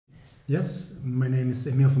Yes, my name is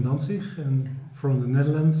Èmile van Dantzig and from the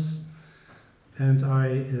Netherlands, and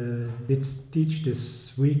I did teach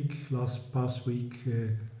this week, past week,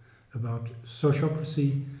 about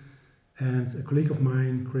sociocracy, and a colleague of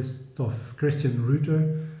mine, Christian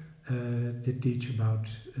Reuter, did teach about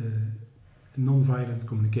non-violent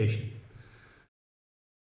communication.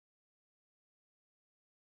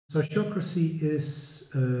 Sociocracy is,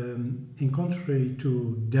 in contrary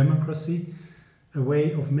to democracy, a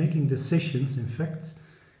way of making decisions. In fact,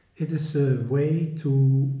 it is a way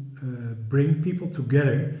to bring people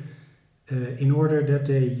together in order that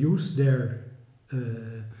they use their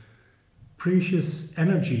precious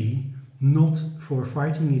energy not for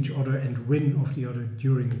fighting each other and win of the other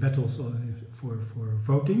during battles or for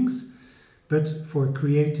votings, but for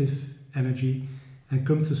creative energy and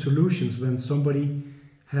come to solutions when somebody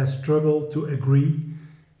has trouble to agree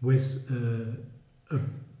with a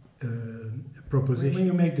proposition. When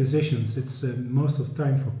you make decisions, it's most of the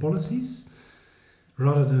time for policies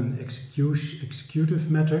rather than executive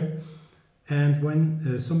matter. And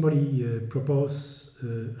when somebody proposes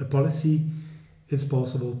a policy, it's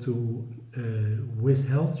possible to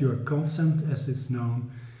withhold your consent, as it's known,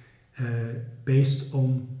 based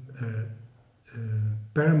on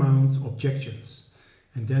paramount objections.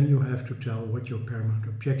 And then you have to tell what your paramount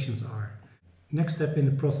objections are. Next step in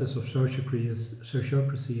the process of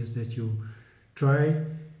sociocracy is that you try,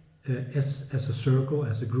 as a circle,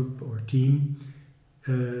 as a group or team,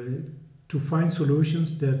 to find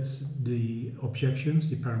solutions that the objections,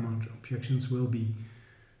 the paramount objections, will be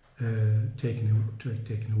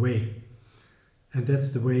taken away. And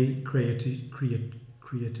that's the way creativity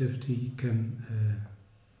can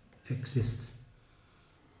exist.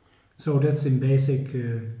 So that's in basic.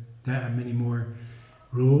 There are many more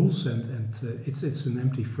rules, and it's an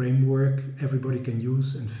empty framework everybody can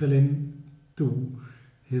use and fill in to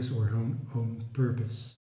his or her own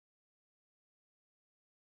purpose.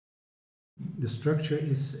 The structure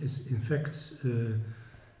is in fact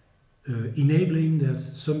enabling that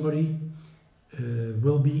somebody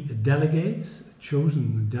will be a delegate, a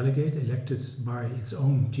chosen delegate, elected by its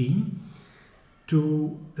own team,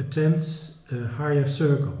 to attend a higher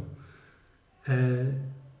circle.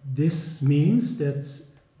 This means that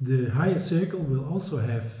the higher circle will also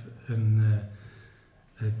have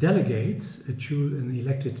a delegate, an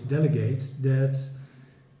elected delegate, that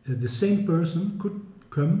the same person could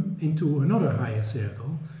come into another higher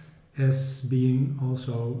circle as being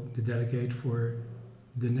also the delegate for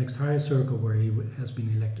the next higher circle where he has been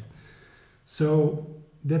elected. So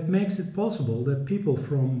that makes it possible that people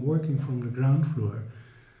working from the ground floor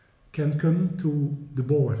can come to the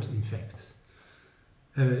board, in fact.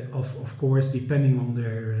 Of course, depending on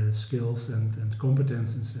their skills and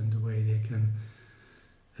competences and the way they can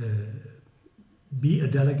be a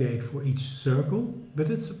delegate for each circle, but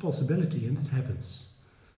it's a possibility and it happens.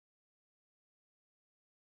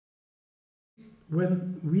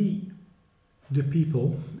 When we, the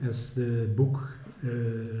people, as the book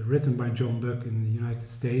written by John Buck in the United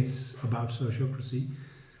States about sociocracy,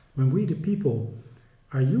 when we, the people,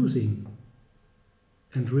 are using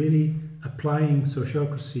and really applying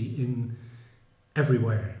sociocracy in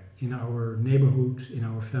everywhere, in our neighborhood, in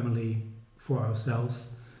our family, for ourselves,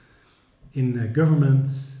 in government,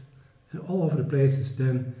 and all over the places,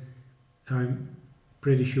 then I'm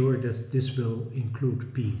pretty sure that this will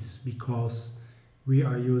include peace, because we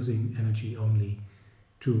are using energy only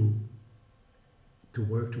to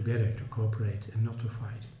work together, to cooperate and not to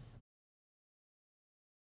fight.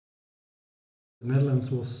 The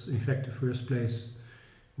Netherlands was in fact the first place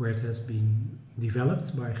where it has been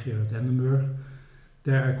developed by Gerard Endenburg.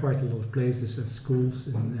 There are quite a lot of places and schools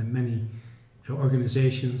and many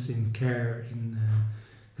organizations in care,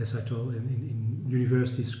 as I told, in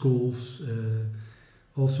university schools,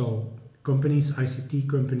 also companies, ICT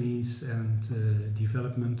companies and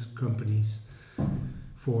development companies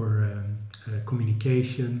for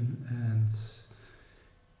communication, and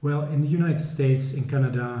well, in the United States, in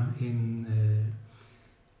Canada, in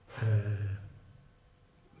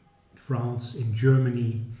France, in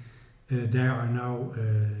Germany, there are now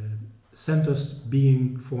centers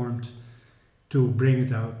being formed to bring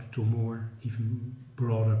it out to more, even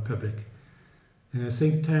broader public. And I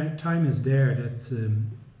think time is there that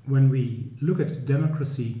when we look at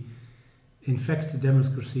democracy, in fact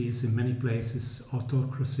democracy is in many places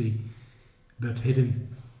autocracy, but hidden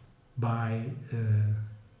by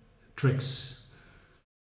tricks.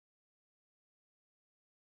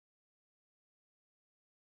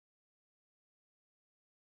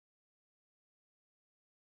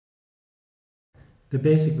 The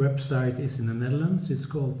basic website is in the Netherlands. It's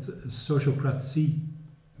called Sociocracy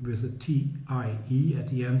with a TIE at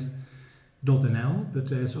the end, .nl, but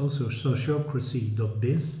there's also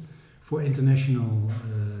sociocracy.biz for international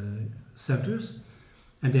centers,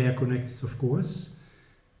 and they are connected, of course.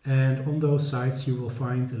 And on those sites you will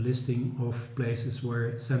find a listing of places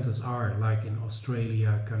where centers are, like in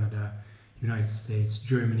Australia, Canada, United States,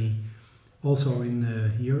 Germany. Also in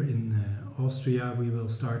here in Austria we will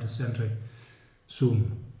start a center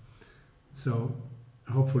soon. So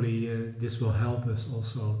hopefully this will help us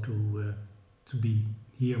also to be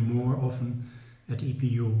here more often at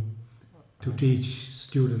EPU, to teach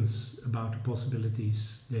students about the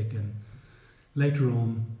possibilities they can later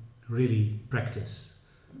on really practice.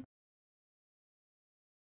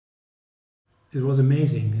 It was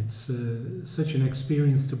amazing. It's such an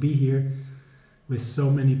experience to be here with so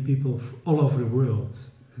many people all over the world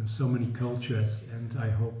and so many cultures, and I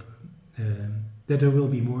hope that there will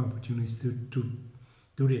be more opportunities to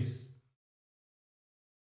do this.